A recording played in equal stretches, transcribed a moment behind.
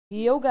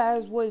Yo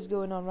guys, what is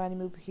going on? Randy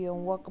Mooper here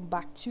and welcome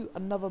back to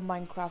another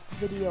Minecraft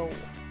video.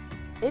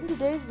 In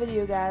today's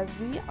video guys,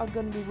 we are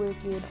going to be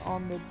working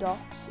on the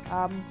docks.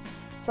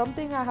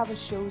 Something I haven't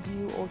showed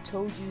you or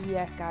told you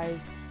yet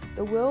guys.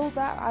 The world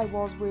that I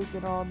was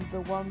working on,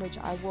 the one which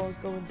I was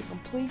going to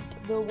complete,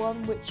 the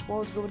one which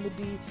was going to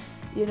be,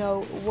 you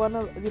know, one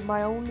of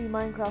my only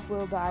Minecraft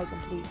world that I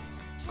complete,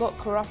 got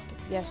corrupted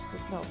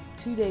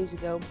 2 days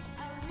ago.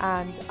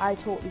 And I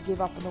totally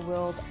gave up on the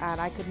world and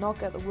I could not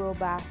get the world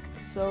back,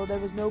 so there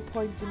was no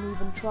point in me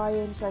even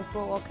trying. So I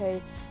thought,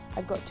 okay,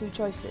 I've got two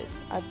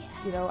choices. I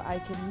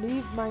can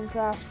leave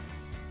Minecraft,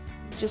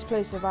 just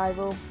play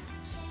survival,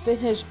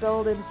 finish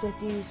building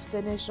cities,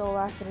 finish all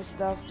that kind of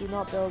stuff, do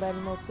not build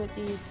any more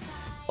cities,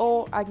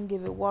 or I can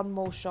give it one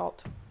more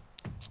shot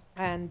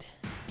and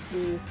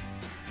do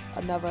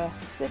another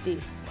city,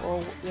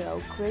 or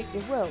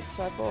creative world.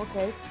 So I thought,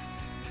 okay,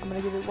 I'm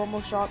gonna give it one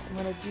more shot. I'm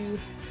gonna do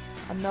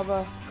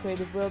another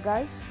creative world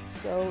guys.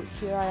 So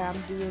here I am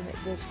doing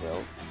this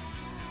world,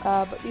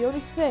 but the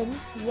only thing,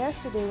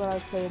 yesterday when I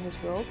was playing this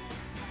world,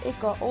 it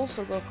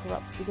also got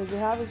corrupt because we're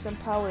having some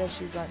power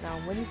issues right now.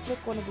 When you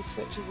flick one of the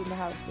switches in the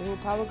house, the whole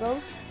power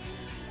goes.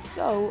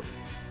 So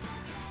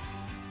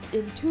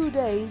in 2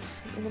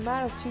 days, in a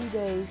matter of 2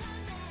 days,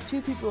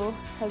 two people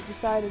has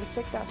decided to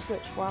flick that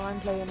switch while I'm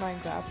playing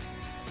Minecraft,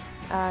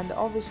 and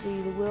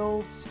obviously the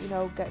worlds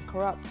get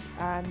corrupt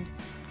and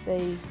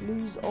they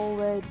lose all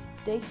their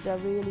data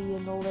really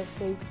and all their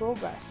saved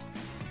progress.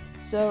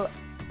 So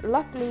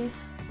luckily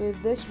with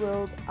this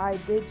world I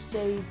did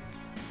save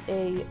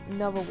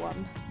another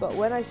one, but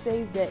when I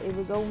saved it, it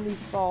was only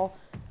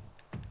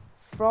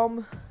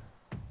from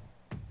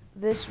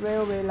this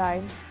railway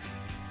line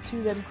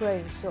to them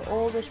cranes. So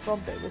all this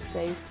front bit was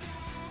saved,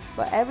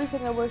 but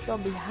everything I worked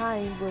on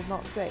behind was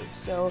not saved.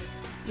 So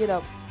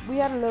we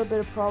had a little bit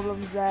of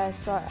problems there.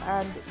 So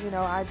I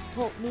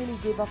nearly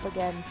gave up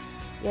again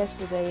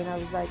yesterday, and I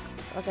was like,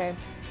 okay,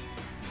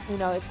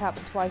 it's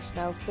happened twice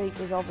now. Fate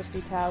is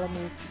obviously telling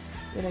me,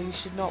 you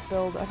should not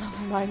build another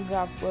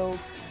Minecraft world.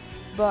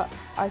 But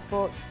I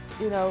thought,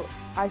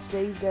 I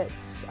saved it.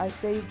 I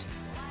saved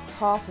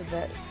half of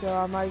it, so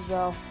I might as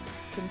well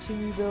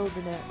continue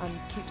building it and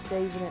keep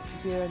saving it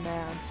here and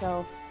there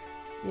until,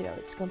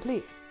 it's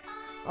complete.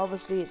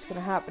 Obviously, it's going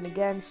to happen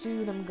again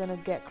soon. I'm going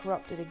to get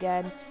corrupted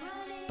again.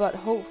 But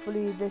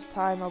hopefully this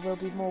time I will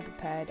be more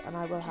prepared and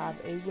I will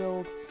have a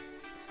world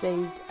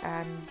saved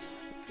and,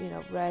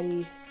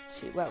 ready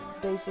to, well,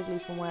 basically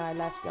from where I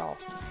left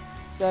off.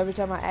 So every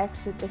time I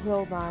exit the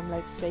world, I'm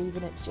like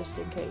saving it just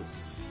in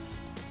case.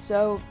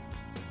 So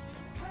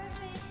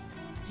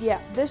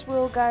yeah, this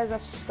world guys,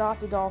 I've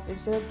started off,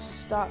 instead of just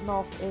starting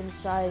off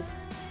inside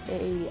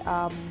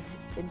a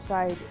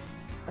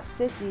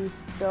city,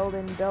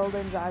 building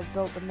buildings that I've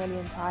built a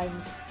million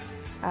times,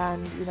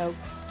 and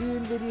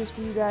doing videos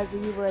for you guys that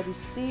you've already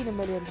seen a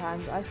million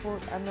times, I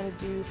thought I'm gonna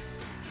do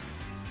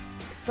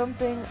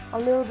something a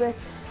little bit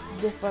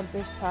different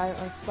this time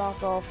and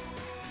start off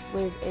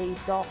with a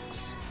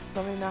docks,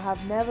 something I have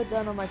never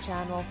done on my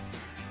channel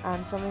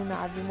and something that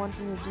I've been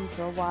wanting to do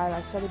for a while.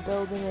 I started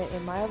building it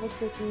in my other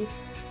city,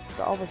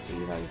 but obviously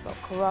it got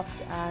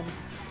corrupt and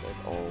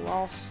it all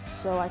lost,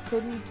 so I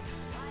couldn't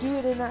do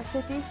it in that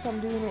city. So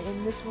I'm doing it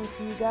in this one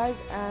for you guys,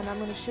 and I'm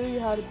going to show you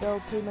how to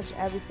build pretty much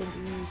everything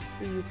you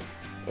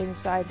see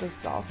inside this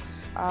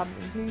docks,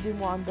 including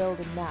what I'm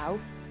building now.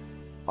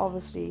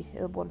 Obviously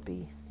it won't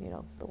be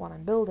the one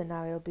I'm building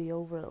now, it'll be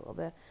over a little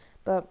bit,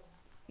 but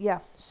yeah.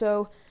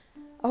 So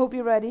I hope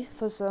you're ready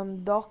for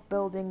some dock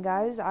building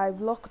guys. I've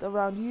looked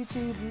around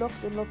YouTube,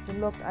 looked and looked and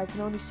looked. I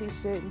can only see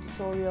certain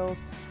tutorials,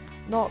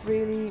 not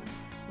really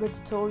the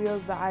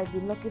tutorials that I've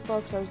been looking for,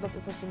 because I was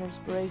looking for some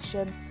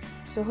inspiration.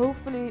 So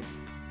hopefully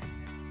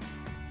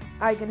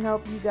I can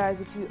help you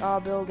guys if you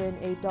are building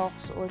a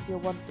docks or if you're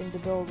wanting to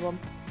build one.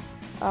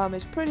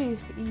 It's pretty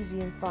easy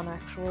and fun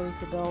actually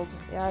to build.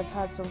 Yeah, I've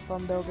had some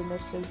fun building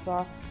this so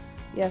far.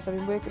 Yes, I've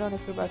been working on it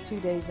for about 2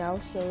 days now,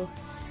 so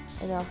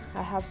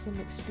I have some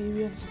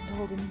experience of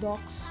building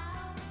docks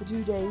for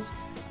 2 days.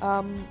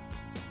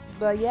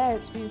 But yeah,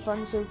 it's been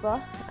fun so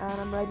far, and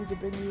I'm ready to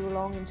bring you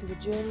along into the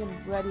journey.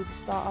 I'm ready to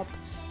start up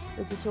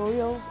the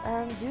tutorials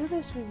and do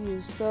this with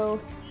you. So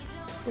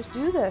let's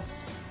do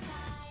this.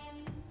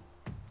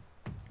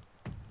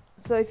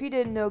 So if you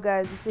didn't know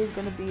guys, this is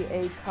going to be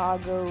a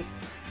cargo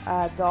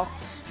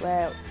docks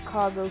where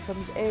cargo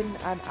comes in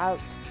and out.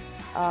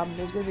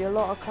 There's going to be a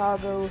lot of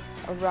cargo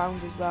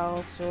around as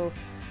well, so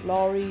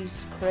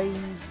lorries,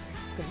 cranes,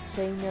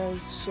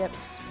 containers,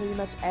 ships, pretty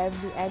much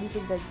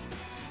anything that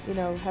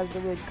has the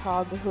word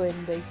cargo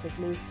in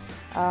basically.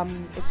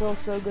 It's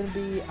also going to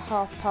be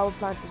half power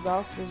plant as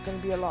well, so there's going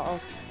to be a lot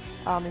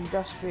of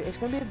industrial. It's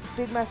going to be a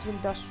big massive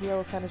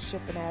industrial kind of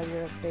shipping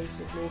area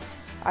basically.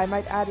 I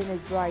might add in a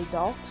dry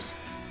docks.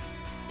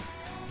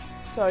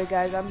 Sorry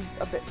guys, I'm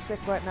a bit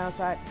sick right now,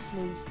 so I had to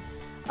sneeze.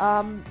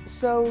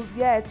 So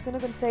yeah, it's going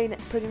to contain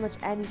pretty much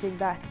anything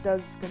that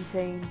does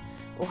contain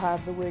or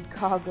have the word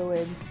cargo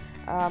in.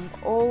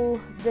 All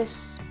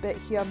this bit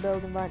here I'm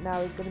building right now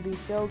is going to be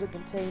filled with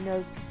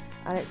containers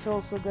and it's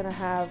also going to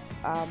have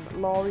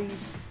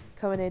lorries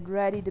coming in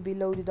ready to be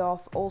loaded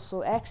off,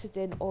 also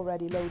exiting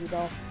already loaded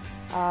off.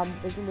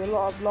 There's going to be a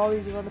lot of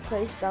lorries around the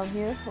place down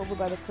here, over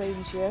by the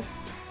cranes here.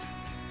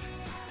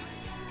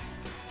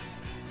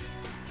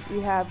 We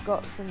have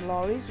got some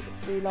lorries, we've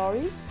got 3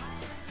 lorries.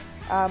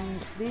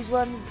 These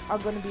ones are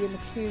going to be in the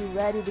queue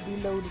ready to be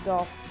loaded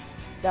off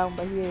down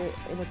by here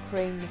in a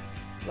crane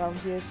around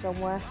here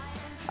somewhere.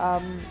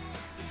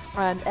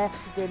 And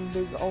exiting,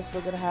 we're also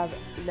going to have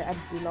the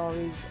empty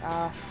lorries.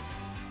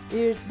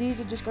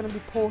 These are just going to be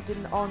ported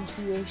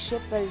onto a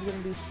ship that is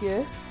going to be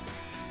here.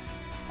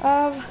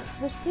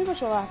 That's pretty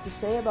much all I have to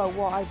say about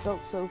what I've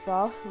built so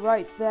far.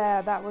 Right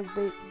there, that was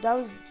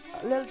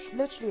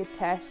literally a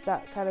test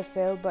that kind of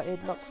failed, but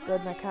it looks good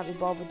and I can't be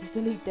bothered to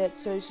delete it,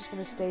 so it's just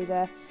going to stay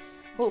there.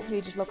 Hopefully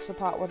it just looks the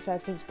part once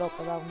everything's built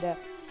around it.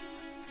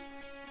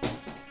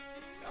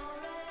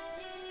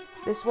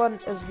 This one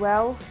as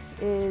well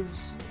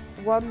is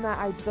one that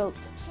I built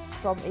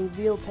from a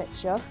real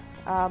picture.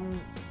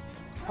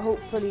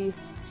 Hopefully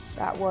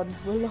that one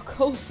will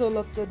also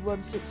look good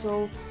once it's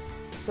all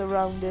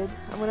surrounded.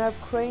 I'm going to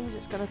have cranes.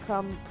 It's going to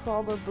come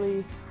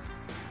probably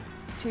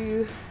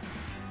to,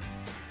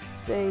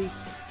 say,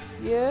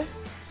 here,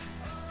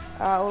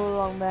 all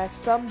along there.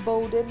 Some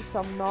bowed in,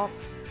 some not.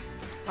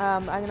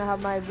 I'm going to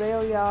have my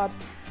rail yard.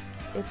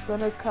 It's going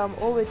to come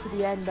all the way to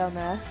the end down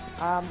there.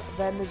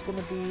 Then there's going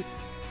to be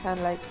kind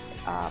of like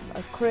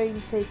a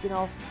crane taking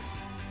off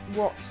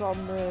what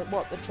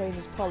the train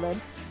is pulling.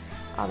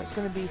 It's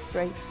going to be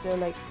freight, so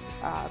like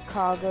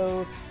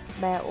cargo,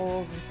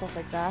 metals and stuff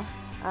like that.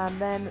 And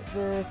then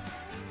the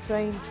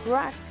train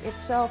track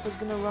itself is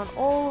going to run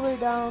all the way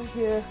down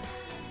here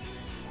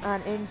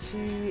and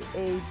into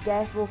a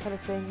depot kind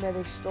of thing where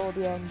they store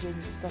the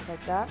engines and stuff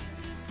like that.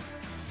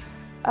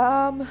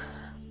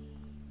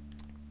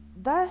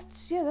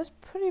 That's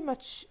pretty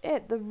much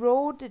it. The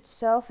road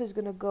itself is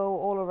going to go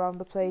all around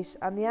the place,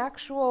 and the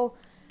actual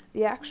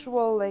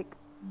like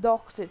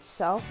docks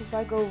itself, if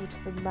I go over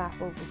to the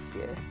map over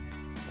here,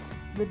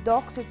 the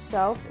docks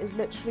itself is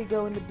literally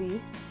going to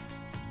be,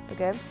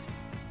 okay,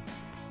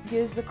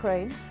 here's the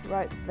crane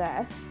right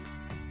there.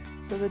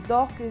 So the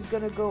dock is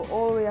going to go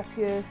all the way up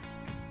here,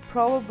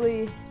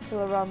 probably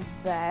till around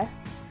there.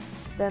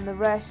 Then the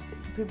rest,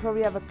 we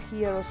probably have a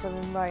pier or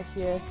something right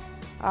here,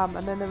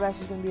 and then the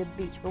rest is going to be a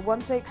beach. But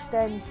once I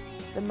extend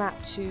the map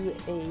to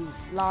a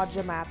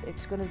larger map,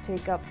 it's going to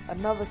take up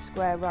another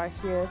square right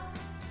here.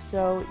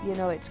 So, you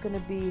know, it's going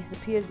to be, the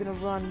pier is going to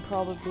run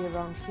probably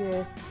around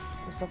here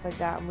and stuff like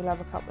that, and we'll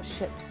have a couple of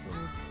ships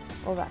and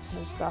all that kind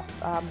of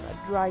stuff. A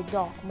dry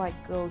dock might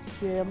go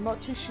here. I'm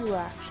not too sure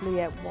actually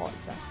yet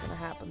that's going to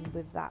happen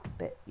with that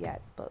bit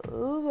yet, but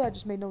that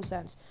just made no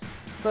sense.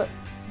 But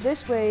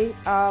this way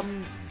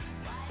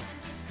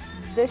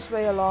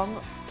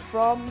along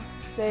from,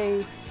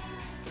 say,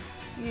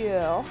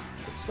 here,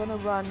 it's going to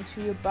run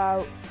to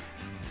about,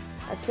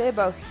 I'd say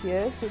about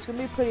here, so it's going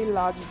to be a pretty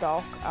large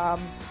dock.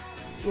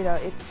 You know,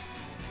 it's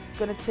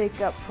going to take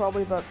up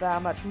probably about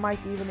that much. Might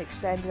even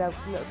extend it out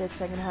a little bit,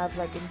 so I'm going to have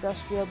like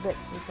industrial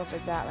bits and stuff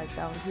like that, like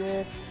down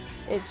here.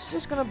 It's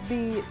just going to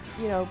be,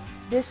 you know,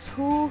 this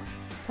whole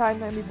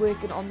time that I'm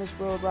working on this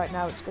world right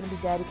now, it's going to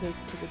be dedicated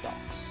to the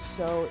docks,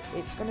 so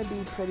it's going to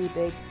be pretty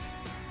big.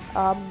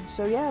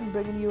 So yeah, I'm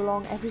bringing you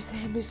along every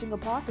single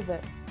part of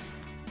it.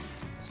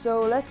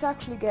 So let's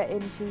actually get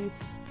into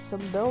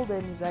some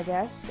buildings, I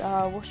guess.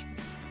 I'm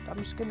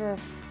just going to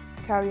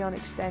carry on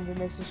extending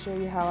this and show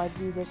you how I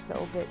do this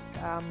little bit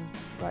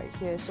right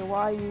here. So what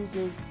I use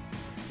is,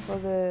 for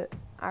the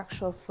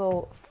actual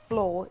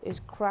floor, is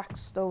cracked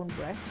stone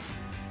bricks.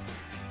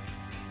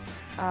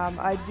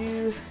 I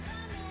do,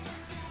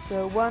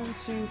 so 1,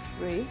 2,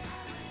 3,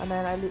 and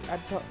then I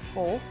put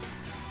 4,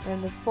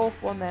 and the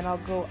 4th one then I'll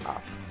go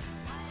up.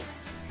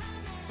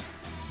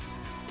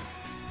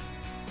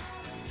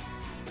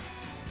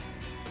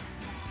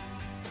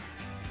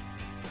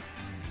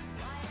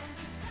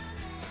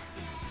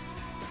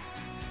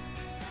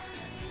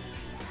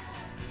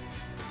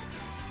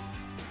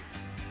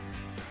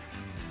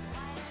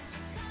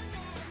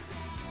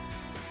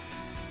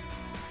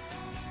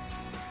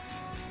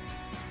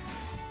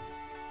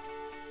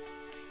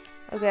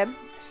 Okay,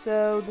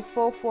 so the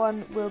 4th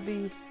one will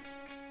be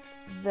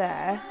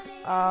there.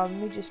 Let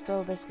me just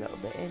fill this little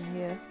bit in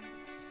here.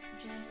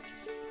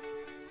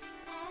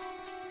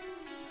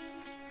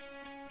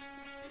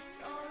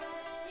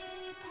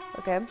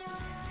 Okay,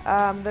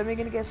 then we're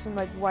gonna get some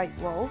like white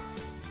wool.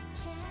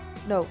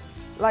 No,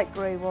 light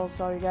grey wool,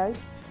 sorry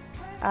guys.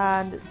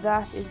 And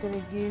that is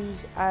gonna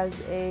use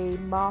as a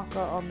marker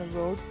on the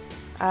road.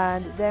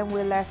 And then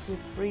we're left with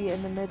 3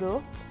 in the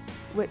middle,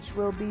 which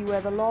will be where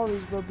the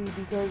lorries will be,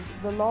 because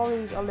the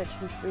lorries are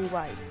literally 3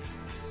 wide.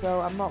 So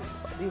I'm not,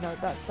 you know,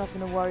 that's nothing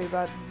to worry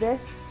about.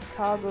 This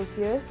cargo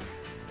here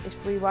is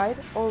 3 wide.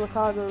 All the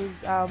cargo's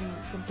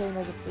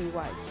containers are 3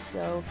 wide.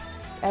 So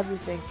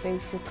everything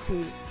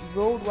basically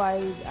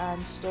road-wise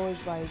and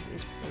storage-wise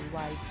is 3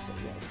 wide. So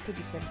yeah, it's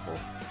pretty simple.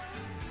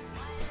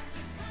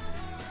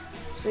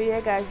 So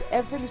yeah guys,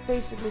 everything's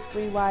basically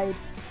 3 wide.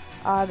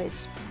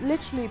 It's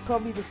literally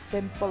probably the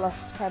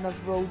simplest kind of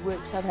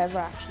roadworks I've ever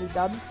actually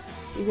done,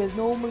 because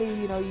normally,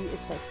 you know,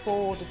 it's like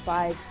 4 to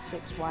 5 to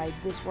 6 wide.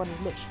 This one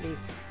is literally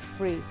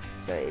 3,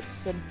 so it's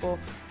simple.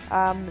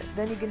 Then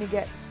you're going to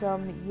get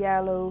some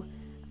yellow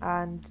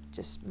and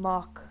just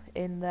mark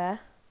in there.